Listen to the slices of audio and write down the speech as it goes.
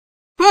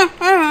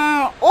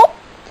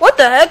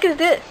the heck is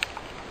this?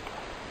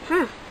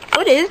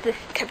 What is this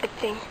type of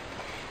thing?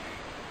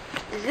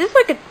 Is this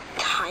like a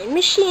time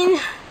machine?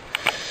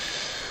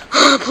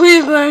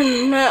 Please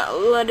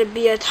let it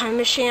be a time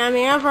machine. I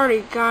mean, I've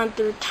already gone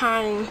through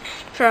time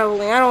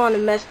traveling. I don't want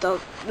to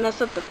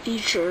mess up the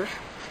future.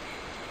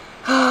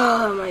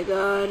 Oh my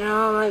god.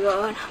 Oh my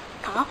god.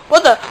 Huh?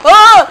 What the?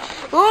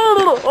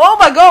 Oh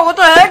my god, what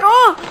the heck?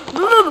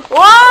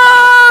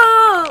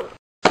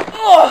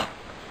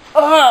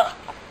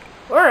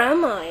 Where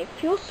am I? I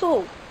feel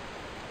so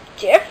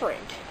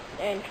different.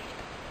 And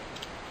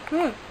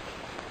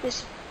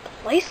this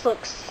place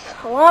looks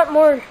a lot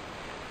more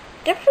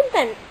different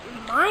than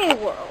my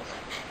world.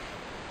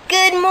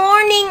 Good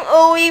morning,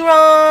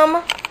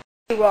 Oriram.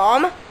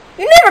 Oriram?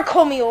 You never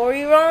call me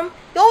Oriram.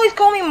 You always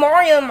call me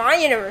Mario in my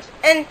universe.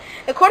 And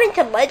according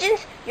to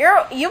legends,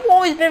 you've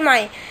always been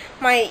my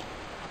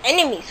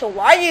enemy. So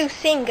why are you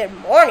saying good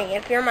morning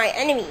if you're my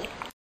enemy?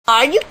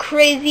 Are you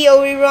crazy,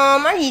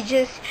 Oriram? Are you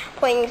just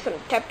playing some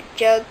type of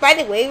joke? By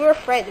the way, we're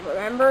friends,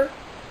 remember?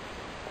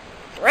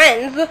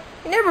 Friends? We've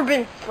never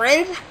been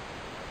friends.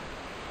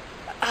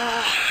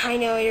 I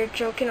know you're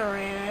joking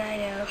around. I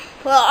know.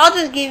 Well, I'll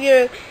just give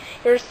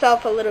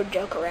yourself a little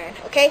joke around,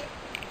 okay?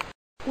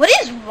 What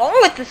is wrong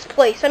with this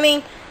place? I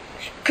mean,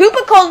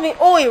 Koopa calls me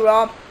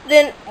Oriram.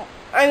 Then,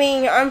 I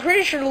mean, I'm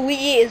pretty sure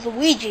Luigi is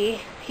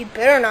Luigi. He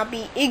better not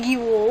be Iggy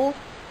or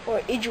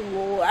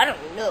Iggy. I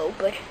don't know,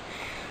 but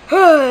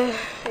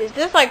is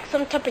this like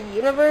some type of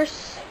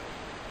universe?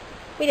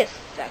 Wait a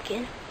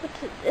second.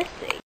 What's this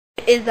thing?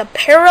 It is a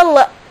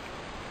parallel.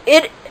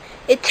 It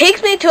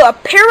takes me to a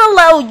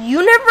parallel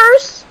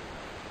universe?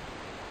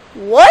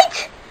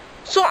 What?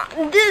 So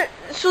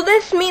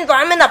this means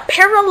I'm in a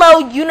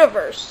parallel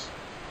universe.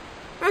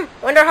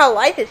 Wonder how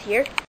life is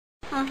here.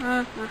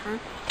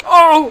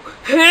 Oh,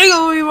 hey,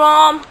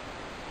 Oriram.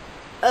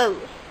 Oh,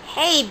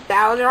 hey,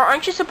 Bowser.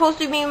 Aren't you supposed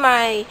to be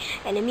my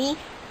enemy?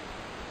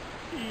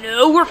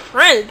 No, we're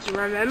friends,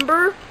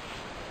 remember?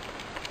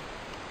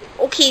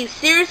 Okay,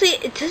 seriously?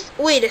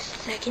 Wait a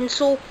second.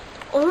 So,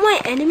 all my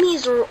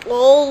enemies are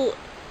all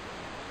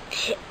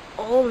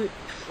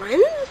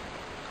friends?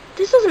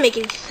 This doesn't make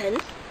any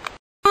sense.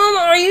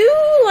 Are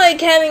you like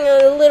having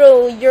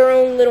your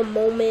own little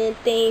moment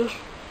thing?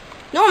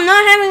 No, I'm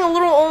not having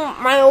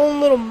my own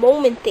little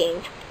moment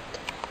thing.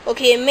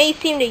 Okay, it may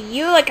seem to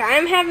you like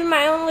I'm having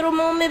my own little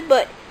moment,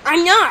 but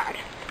I'm not.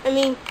 I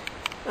mean,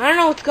 I don't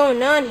know what's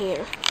going on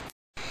here.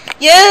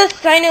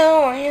 Yes, I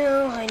know.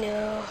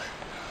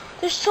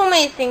 There's so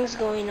many things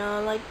going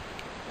on, like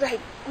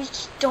we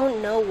just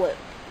don't know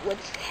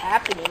what's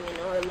happening in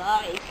our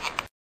life.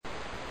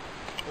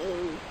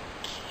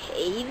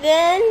 Okay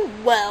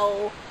then,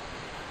 well,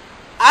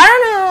 I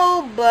don't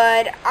know,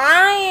 but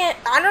I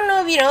don't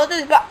know if you know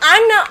this, but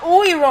I'm not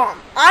Oriram.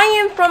 I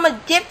am from a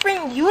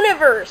different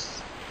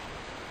universe.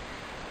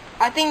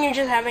 I think you're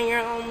just having your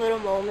own little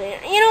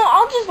moment. You know,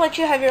 I'll just let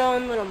you have your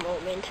own little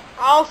moment.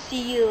 I'll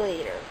see you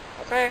later,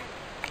 okay?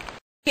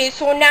 Okay,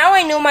 so now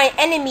I know my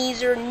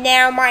enemies are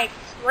now my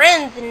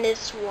friends in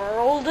this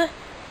world.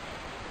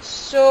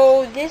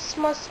 So this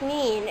must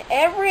mean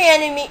every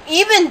enemy,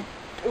 even...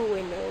 Oh,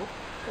 wait, no.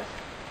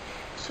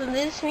 So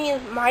this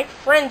means my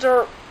friends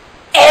are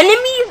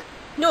enemies?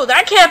 No,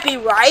 that can't be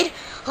right.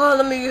 Oh,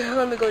 let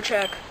me go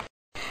check.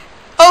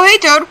 Oh, hey,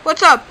 Toad.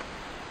 What's up?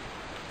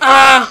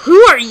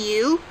 Who are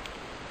you?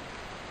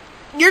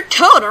 You're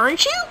Toad,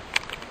 aren't you?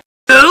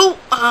 No,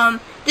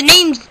 the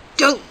name's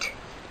Dote.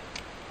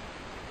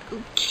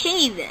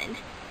 Okay, then.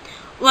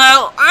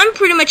 Well, I'm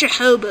pretty much a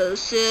hobo,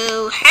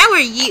 so how are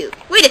you?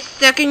 Wait a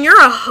second, you're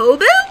a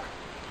hobo?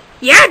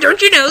 Yeah,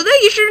 don't you know that?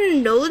 You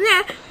should know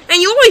that.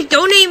 And you always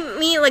donate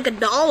me like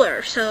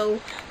 $1, so...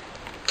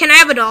 Can I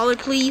have $1,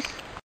 please?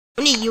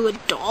 Donate you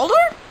 $1?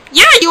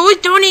 Yeah, you always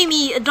donate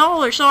me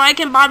 $1 so I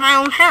can buy my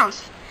own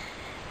house.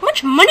 How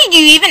much money do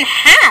you even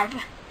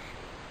have?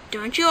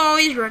 Don't you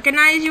always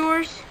recognize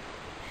yours?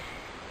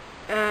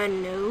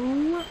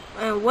 No.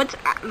 What's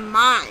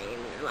mine?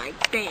 Like,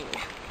 thing.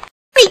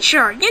 Wait,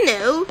 sure, you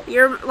know,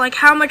 you're like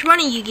how much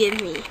money you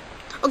give me.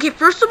 Okay,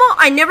 first of all,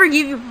 I never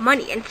give you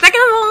money. And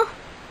second of all,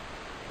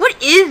 what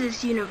is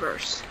this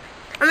universe?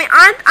 I mean,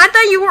 I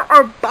thought you were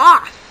our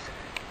boss.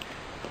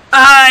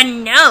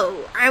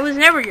 No, I was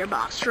never your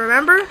boss,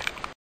 remember?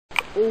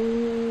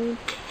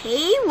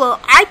 Okay, well,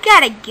 I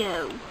gotta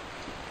go.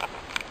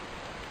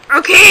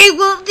 Okay,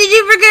 well, did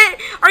you forget?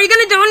 Are you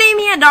gonna donate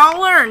me $1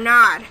 or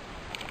not?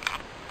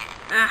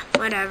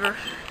 Whatever.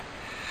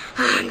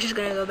 I'm just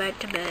gonna go back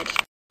to bed.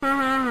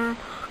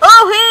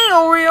 Oh, hey,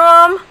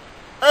 Oriram.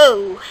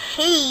 Oh,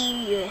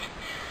 hey,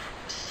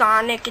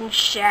 Sonic and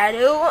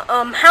Shadow.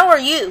 How are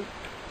you?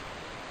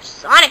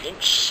 Sonic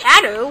and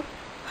Shadow?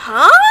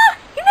 Huh?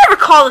 You never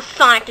call us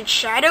Sonic and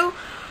Shadow.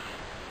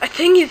 I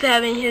think he's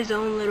having his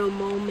own little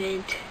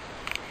moment.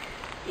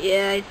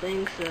 Yeah, I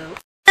think so.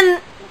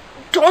 And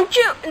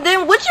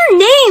then what's your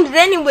names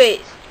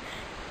anyways?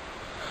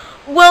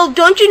 Well,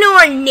 don't you know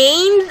our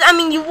names? I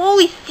mean, you've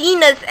always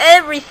seen us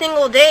every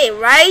single day,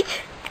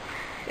 right?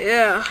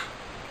 Yeah.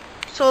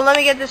 So let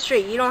me get this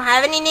straight. You don't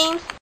have any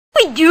names?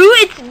 We do.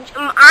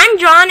 I'm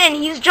John and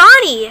he's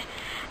Johnny.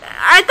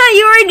 I thought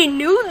you already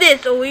knew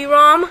this,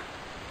 Oiram.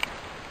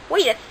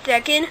 Wait a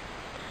second.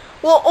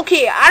 Well,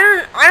 okay,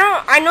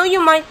 I know you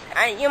might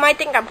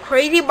think I'm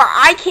crazy, but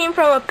I came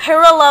from a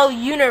parallel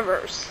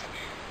universe.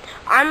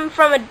 I'm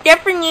from a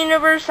different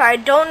universe. I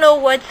don't know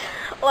what's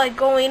like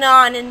going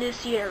on in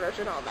this universe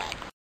and all that.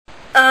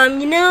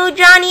 You know,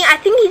 Johnny, I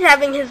think he's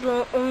having his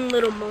own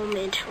little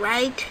moment,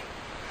 right?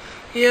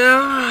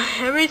 Yeah,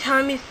 every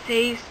time he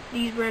says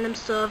these random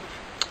stuff,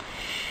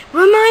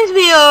 reminds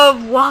me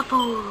of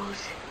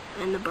waffles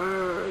and the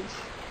birds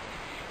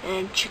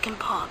and chicken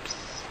pops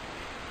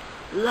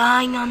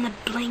lying on the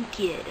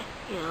blanket,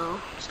 you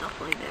know,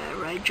 stuff like that,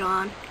 right,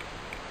 John?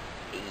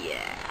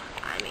 Yeah,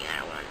 I mean, I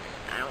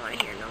don't want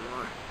to hear no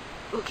more.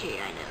 Okay,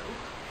 I know.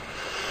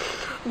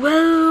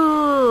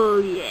 Well,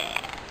 yeah.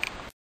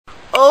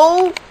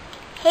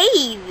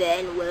 Okay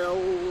then, well,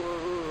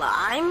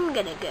 I'm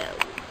gonna go.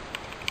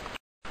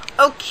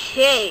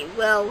 Okay,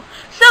 well,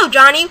 so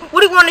Johnny,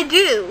 what do you want to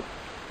do?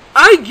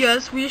 I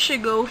guess we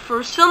should go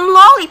for some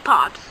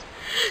lollipops.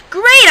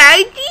 Great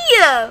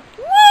idea!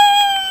 Woo!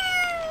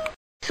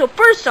 So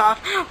first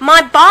off,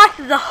 my boss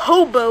is a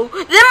hobo,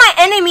 then my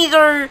enemies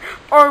are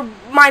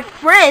my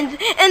friends,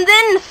 and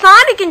then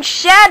Sonic and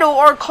Shadow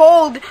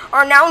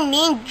are now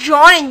named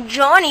John and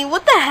Johnny.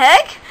 What the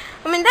heck?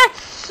 I mean, that's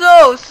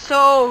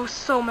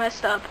so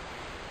messed up.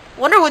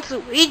 Wonder what's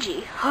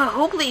Luigi.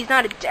 Hopefully he's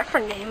not a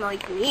different name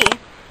like me.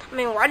 I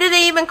mean, why do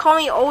they even call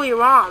me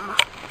Oiram?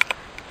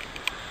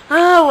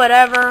 Oh,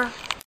 whatever.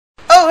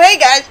 Oh, hey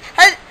guys.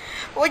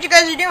 What you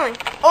guys are doing?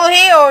 Oh,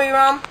 hey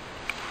Oiram.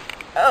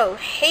 Oh,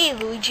 hey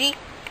Luigi.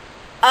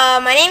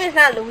 My name is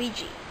not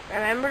Luigi,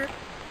 remember?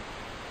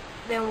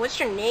 Then what's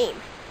your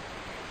name?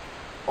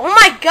 Oh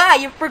my god,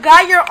 you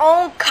forgot your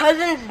own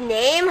cousin's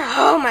name?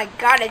 Oh my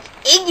god, it's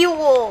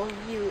Igual,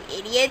 you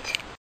idiot.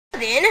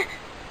 Then,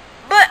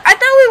 but I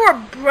thought we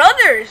were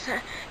brothers.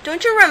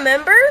 Don't you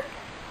remember?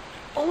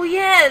 Oh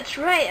yeah, that's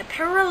right, a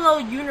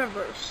parallel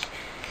universe.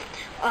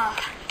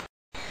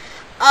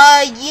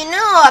 You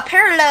know, a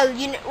parallel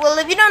well,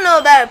 if you don't know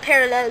about a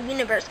parallel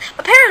universe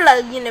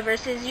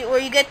is where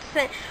you get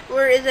to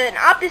where is an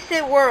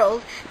opposite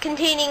world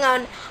containing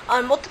on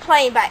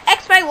multiplying by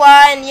x by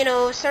y and, you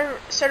know,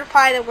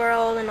 certify the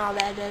world and all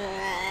that.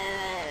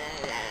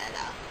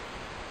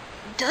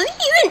 Does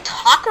he even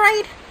talk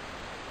right?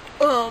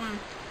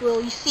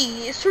 Well, you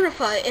see,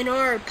 certify in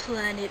our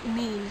planet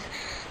means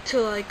to,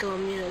 like,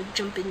 you know,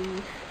 jump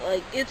in,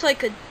 like, it's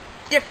like a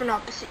different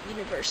opposite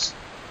universe.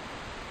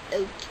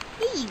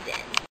 Okay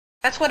then.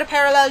 That's what a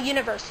parallel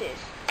universe is.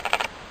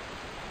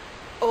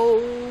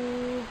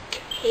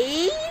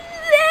 Okay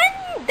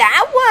then?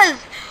 That was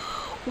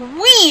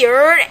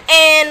weird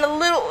and a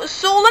little...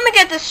 So let me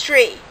get this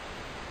straight.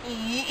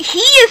 He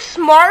is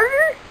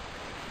smarter?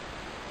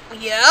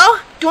 Yeah?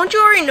 Don't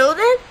you already know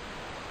that?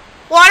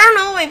 Well, I don't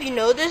know if you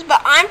know this,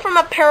 but I'm from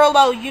a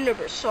parallel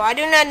universe, so I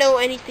do not know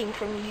anything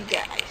from you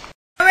guys.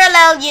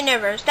 Parallel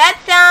universe. That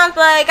sounds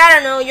like, I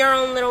don't know, your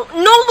own little...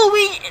 No,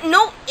 Luigi.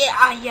 No.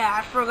 Yeah,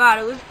 I forgot.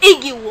 It was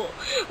Igual.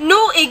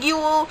 No,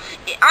 Igual.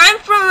 I'm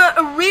from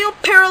a real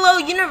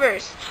parallel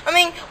universe. I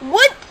mean,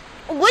 what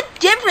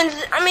difference?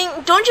 I mean,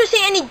 don't you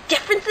see any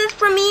differences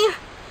from me?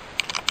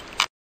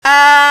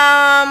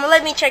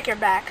 Let me check your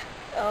back.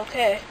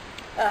 Okay.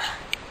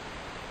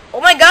 Oh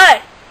my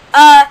god.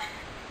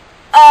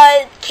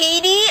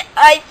 Katie,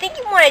 I think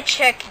you want to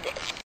check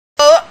this.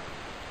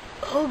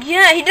 Oh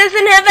yeah, he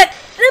doesn't have that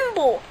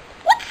symbol.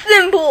 What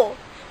symbol?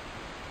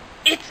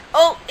 It's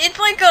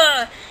like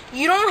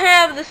you don't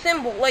have the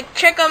symbol. Like,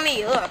 check on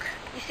me, look.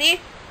 You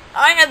see?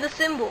 I have the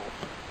symbol.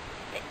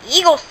 The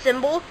eagle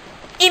symbol.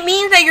 It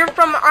means that you're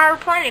from our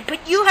planet,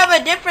 but you have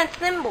a different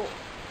symbol.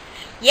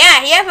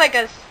 Yeah, he has like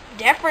a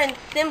different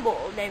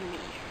symbol than me,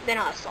 than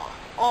us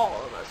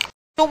all of us.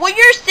 So what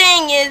you're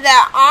saying is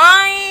that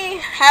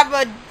I have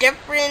a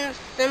different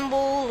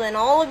symbol than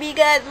all of you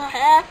guys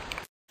have?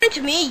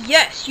 To me,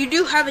 yes, you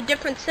do have a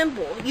different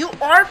symbol. You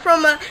are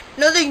from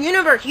another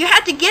universe. You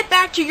have to get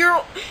back to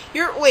your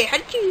wait, how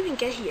did you even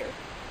get here?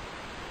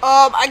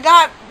 I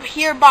got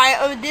here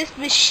by this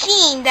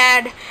machine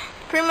that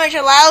pretty much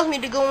allows me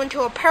to go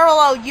into a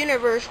parallel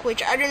universe,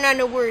 which I do not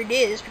know where it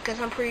is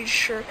because I'm pretty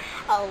sure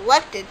I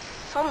left it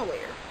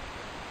somewhere.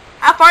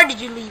 How far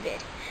did you leave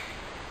it?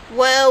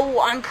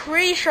 Well, I'm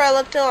pretty sure I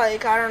left it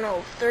like, I don't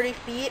know, 30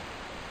 feet.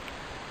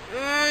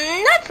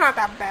 That's not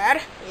that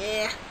bad.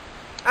 Yeah.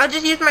 I'll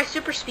just use my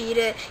super speed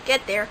to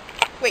get there.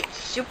 Wait,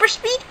 super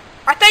speed?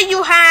 I thought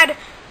you had,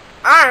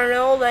 I don't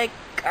know, like,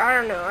 I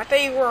don't know. I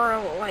thought you were,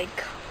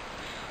 like,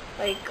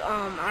 I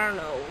don't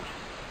know.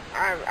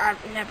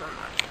 Never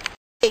mind.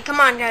 Hey, come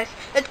on, guys.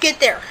 Let's get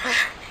there.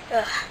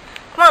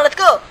 Come on, let's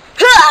go.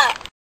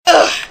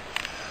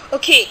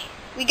 Okay,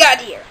 we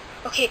got here.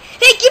 Okay.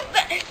 Hey, get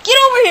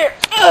over here.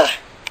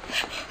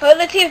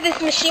 Let's see if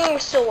this machine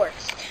still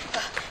works.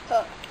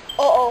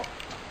 Uh-oh.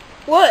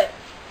 What?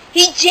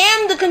 He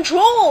jammed the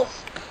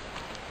controls.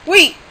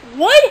 Wait,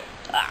 what?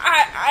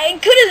 I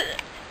could've...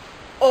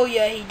 Oh,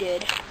 yeah, he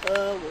did.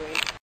 Oh,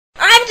 wait.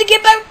 I have to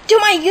get back to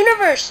my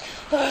universe?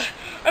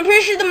 I'm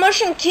pretty sure the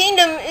Mushroom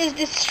Kingdom is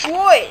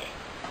destroyed.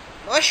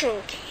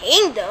 Mushroom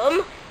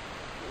Kingdom?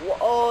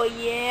 Oh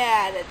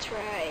yeah, that's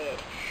right.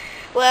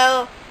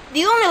 Well,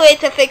 the only way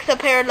to fix a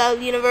parallel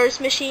universe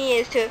machine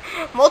is to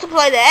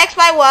multiply the x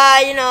by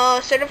y, you know,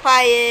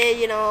 certify it,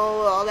 you know,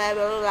 all that,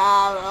 blah,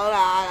 blah, blah,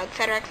 blah,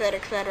 etc., etc.,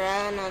 etc.,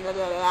 blah,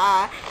 blah,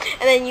 blah.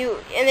 And then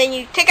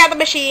you take out the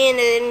machine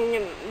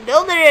and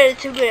build it in a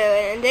tube,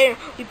 and then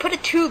we put a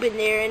tube in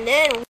there, and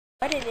then we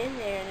put it in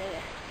there.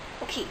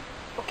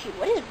 Okay,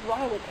 what is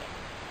wrong with it?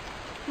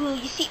 Well,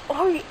 you see,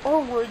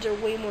 our words are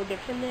way more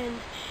different than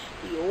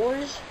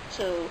yours,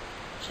 so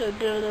blah,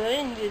 blah,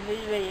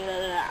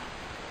 blah.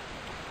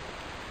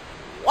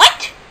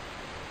 What?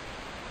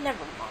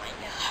 Never mind.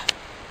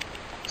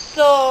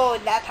 So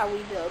that's how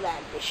we build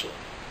that machine.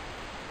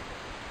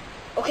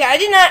 Okay, I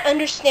did not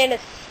understand a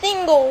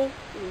single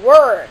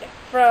word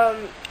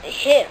from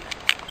him.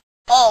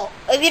 Oh,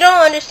 if you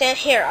don't understand,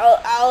 here,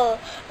 I'll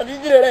blah,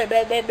 blah,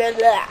 blah, blah,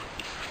 blah.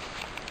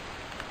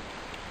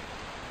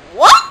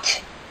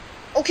 What?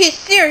 Okay,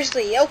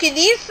 seriously. Okay,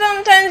 these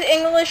sometimes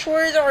English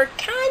words are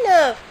kind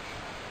of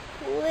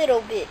a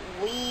little bit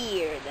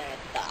weird, I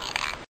thought.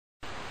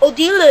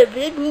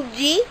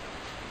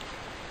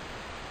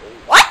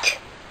 What?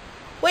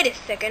 Wait a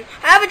second.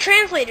 I have a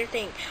translator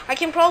thing. I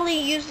can probably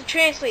use the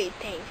translate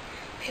thing.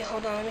 Okay,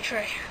 hold on. Let me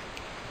try.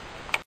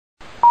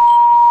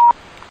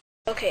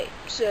 Okay,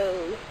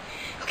 so...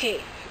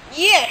 Okay.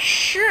 Yeah,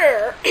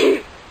 sure.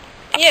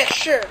 Yeah,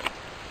 sure.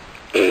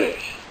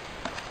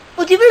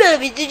 Okay, well,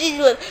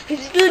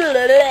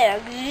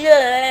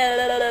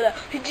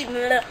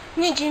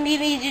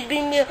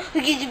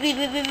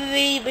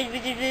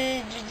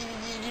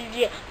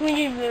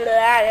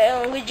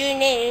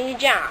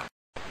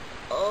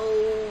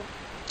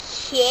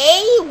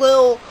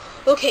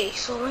 okay,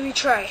 so let me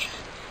try.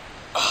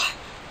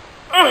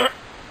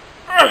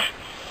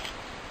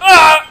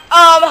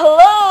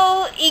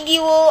 Hello, Iggy,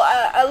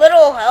 a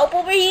little help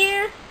over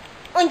here?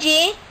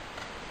 Unji?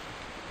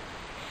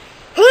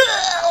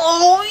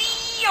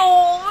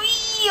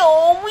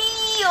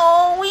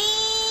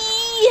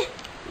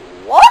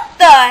 What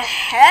the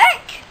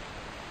heck?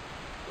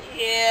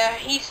 Yeah,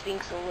 he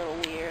speaks a little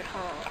weird,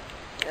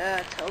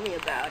 huh? Tell me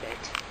about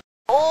it.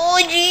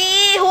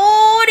 Oji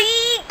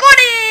hori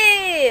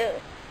kori!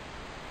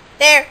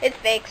 There, it's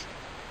fixed.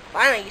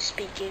 Finally you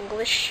speak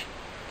English.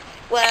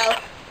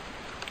 Well,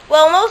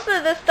 most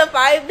of the stuff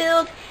I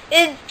build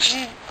is...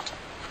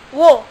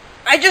 Whoa,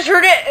 I just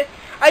heard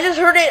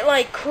it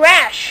like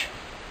crash.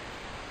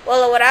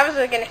 Well, what I was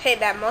gonna say,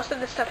 that most of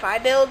the stuff I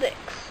build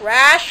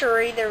crash or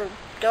either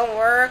don't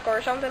work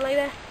or something like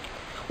that.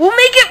 We'll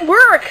make it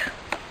work.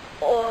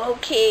 Oh,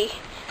 okay.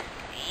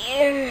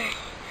 Yeah.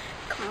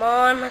 Come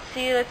on, let's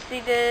see this.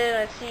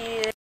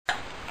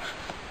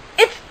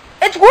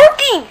 It's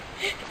working.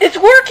 It's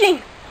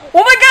working.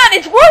 Oh my God,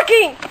 it's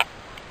working.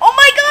 Oh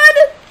my God,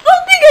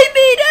 something I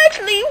made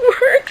actually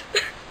worked.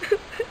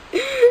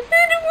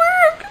 It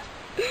worked.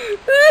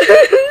 This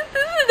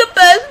is the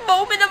best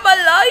moment of my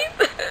life.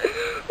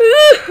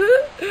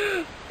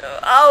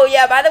 Oh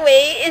yeah, by the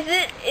way, is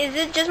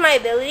it just my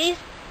abilities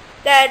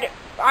that,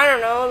 I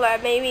don't know,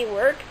 that made me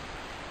work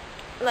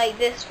like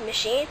this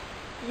machine?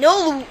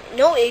 No,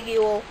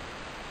 Iggy,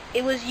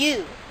 it was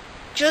you.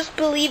 Just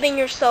believe in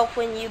yourself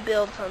when you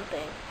build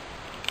something.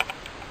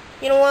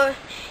 You know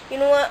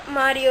what,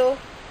 Mario?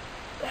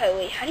 Hey,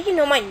 wait, how do you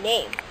know my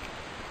name?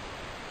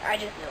 I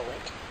just know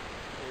it.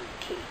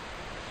 Okay.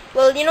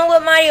 Well, you know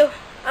what, Mario?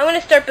 I'm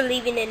gonna start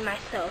believing in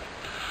myself.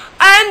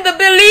 I'm the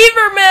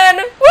believer,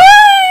 man! Woo!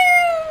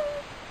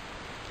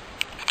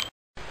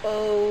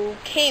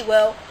 Okay,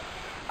 well,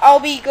 I'll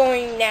be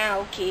going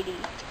now, Katie.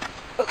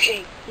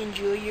 Okay,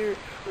 enjoy your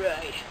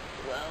ride.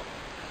 Well.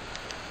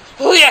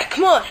 Oh yeah,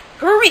 come on!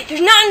 Hurry! There's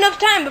not enough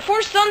time!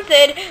 Before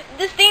sunset,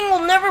 this thing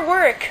will never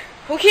work!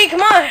 Okay,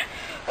 come on!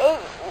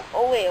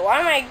 Oh wait, why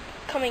am I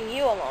coming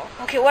you along?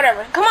 Okay,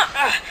 whatever. Come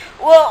on!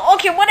 Well,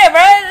 okay, whatever.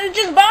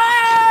 Just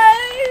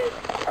bye!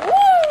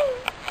 Woo!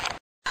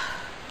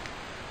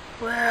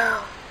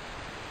 Wow.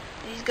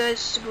 These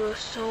guys grow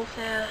so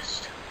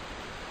fast.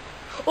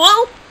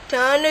 Well,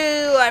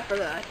 Tanu, I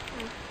forgot.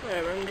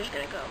 Whatever, I'm just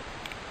gonna go.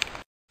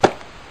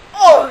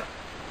 Oh!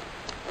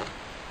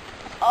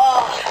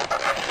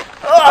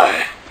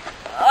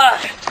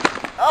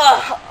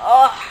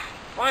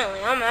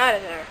 Finally, I'm out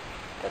of there.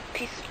 That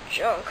piece of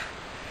junk.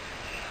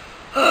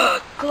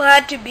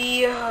 Glad to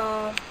be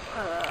home.